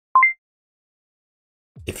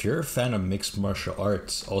If you're a fan of mixed martial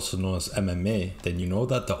arts, also known as MMA, then you know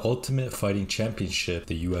that the Ultimate Fighting Championship,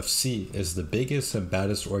 the UFC, is the biggest and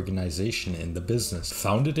baddest organization in the business.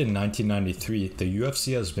 Founded in 1993, the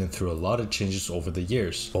UFC has been through a lot of changes over the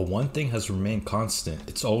years, but one thing has remained constant.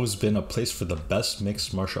 It's always been a place for the best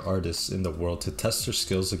mixed martial artists in the world to test their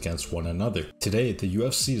skills against one another. Today, the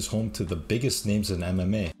UFC is home to the biggest names in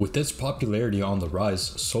MMA. With its popularity on the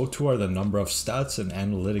rise, so too are the number of stats and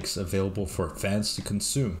analytics available for fans to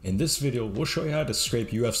consume. In this video, we'll show you how to scrape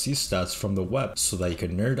UFC stats from the web so that you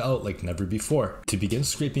can nerd out like never before. To begin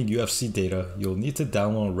scraping UFC data, you'll need to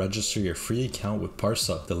download and register your free account with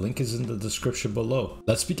Parsa. The link is in the description below.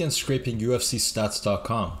 Let's begin scraping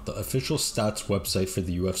UFCstats.com, the official stats website for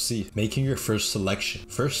the UFC, making your first selection.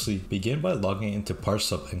 Firstly, begin by logging into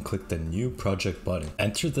Parsa and click the New Project button.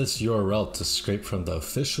 Enter this URL to scrape from the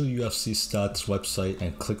official UFC stats website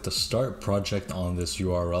and click the Start Project on this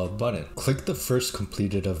URL button. Click the first completed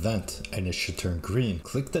event and it should turn green.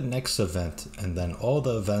 Click the next event and then all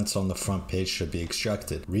the events on the front page should be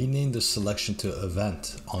extracted. Rename the selection to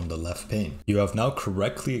event on the left pane. You have now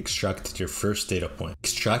correctly extracted your first data point.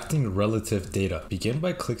 Extracting relative data. Begin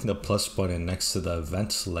by clicking the plus button next to the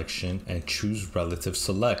event selection and choose relative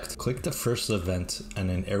select. Click the first event and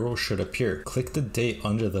an arrow should appear. Click the date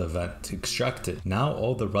under the event to extract it. Now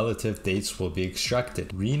all the relative dates will be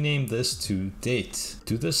extracted. Rename this to date.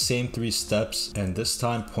 Do the same 3 steps and this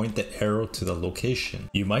time point the arrow to the location.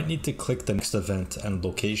 You might need to click the next event and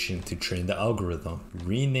location to train the algorithm.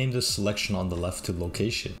 Rename the selection on the left to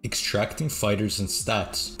location. Extracting fighters and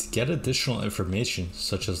stats. To get additional information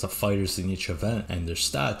such as the fighters in each event and their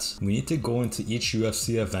stats, we need to go into each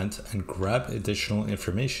UFC event and grab additional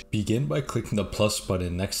information. Begin by clicking the plus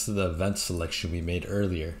button next to the event selection we made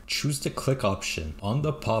earlier. Choose the click option. On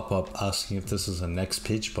the pop-up asking if this is a next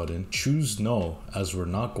page button, choose no, as we're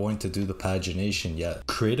not going to do the pagination yet.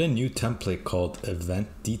 Create a new template called Event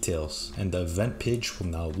Details and the event page will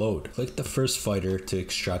now load. Click the first fighter to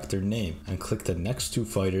extract their name and click the next 2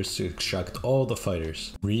 fighters to extract all the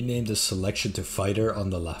fighters. Rename the selection to fighter on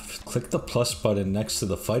the left. Click the plus button next to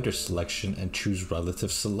the fighter selection and choose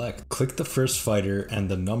relative select. Click the first fighter and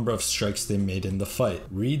the number of strikes they made in the fight.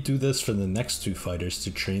 Redo this for the next 2 fighters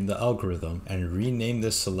to train the algorithm and rename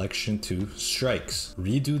this selection to strikes.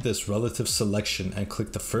 Redo this relative selection and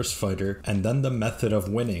click the first fighter and then the method of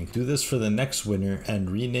winning. Do this for the next winner and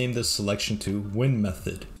rename this selection to win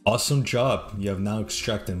method. Awesome job! You have now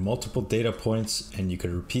extracted multiple data points and you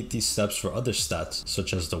can repeat these steps for other stats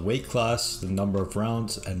such as the weight class, the number of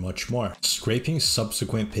rounds, and much more. Scraping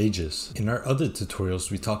subsequent pages. In our other tutorials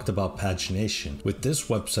we talked about pagination. With this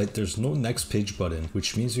website there's no next page button,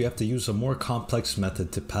 which means you have to use a more complex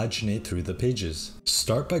method to paginate through the pages.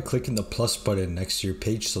 Start by clicking the plus button next to your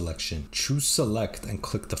page selection. Choose select and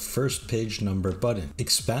click the first page number button.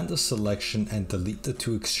 Expand the selection and delete the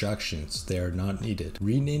 2 extractions, they are not needed.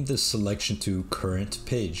 Rename this selection to current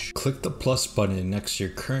page. Click the plus button next to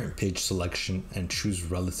your current page selection and choose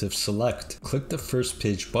relative select. Click the first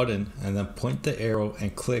page button and then point the arrow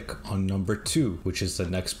and click on number 2, which is the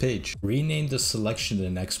next page. Rename the selection to the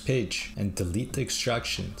next page and delete the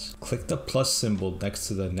extractions. Click the plus symbol next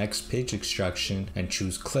to the next page extraction and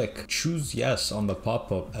choose click. Choose yes on the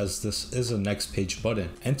pop-up as this is a next page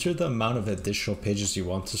button. Enter the amount of additional pages you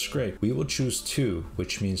want to scrape. We will choose 2,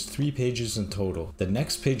 which means 3 pages in total. The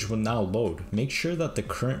next page will now load. Make sure that the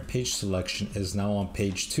current page selection is now on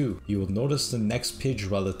page 2. You will notice the next page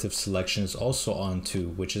relative selection is also on 2,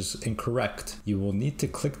 which is incorrect. You will need to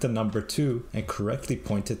click the number 2 and correctly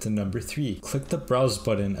point it to number 3. Click the browse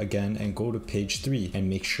button again and go to page 3 and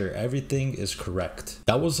make sure everything is correct.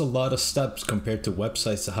 That was a lot of steps compared to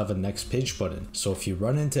websites that have a next page button. So if you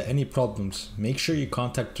run into any problems, make sure you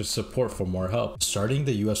contact their support for more help. Starting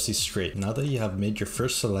the UFC straight. Now that you have made your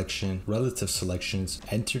first selection, relative selections,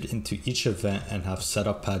 entered into each event and have set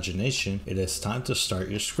up pagination, it is time to start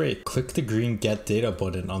your scrape. Click the green Get Data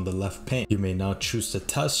button on the left pane. You may now choose to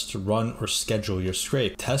test, run, or schedule your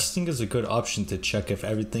scrape. Testing is a good option to check if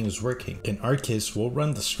everything is working. In our case, we'll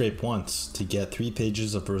run the scrape once to get 3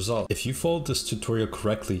 pages of result. If you followed this tutorial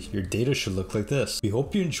correctly, your data should look like this. We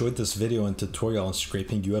hope you enjoyed this video and tutorial on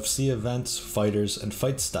scraping UFC events, fighters, and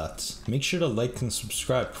fight stats. Make sure to like and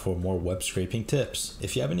subscribe for more web scraping tips.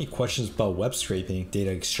 If you have any questions about web scraping,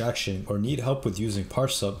 data extraction, or need help with using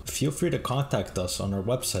Parsub, feel free to contact us on our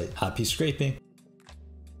website. Happy scraping!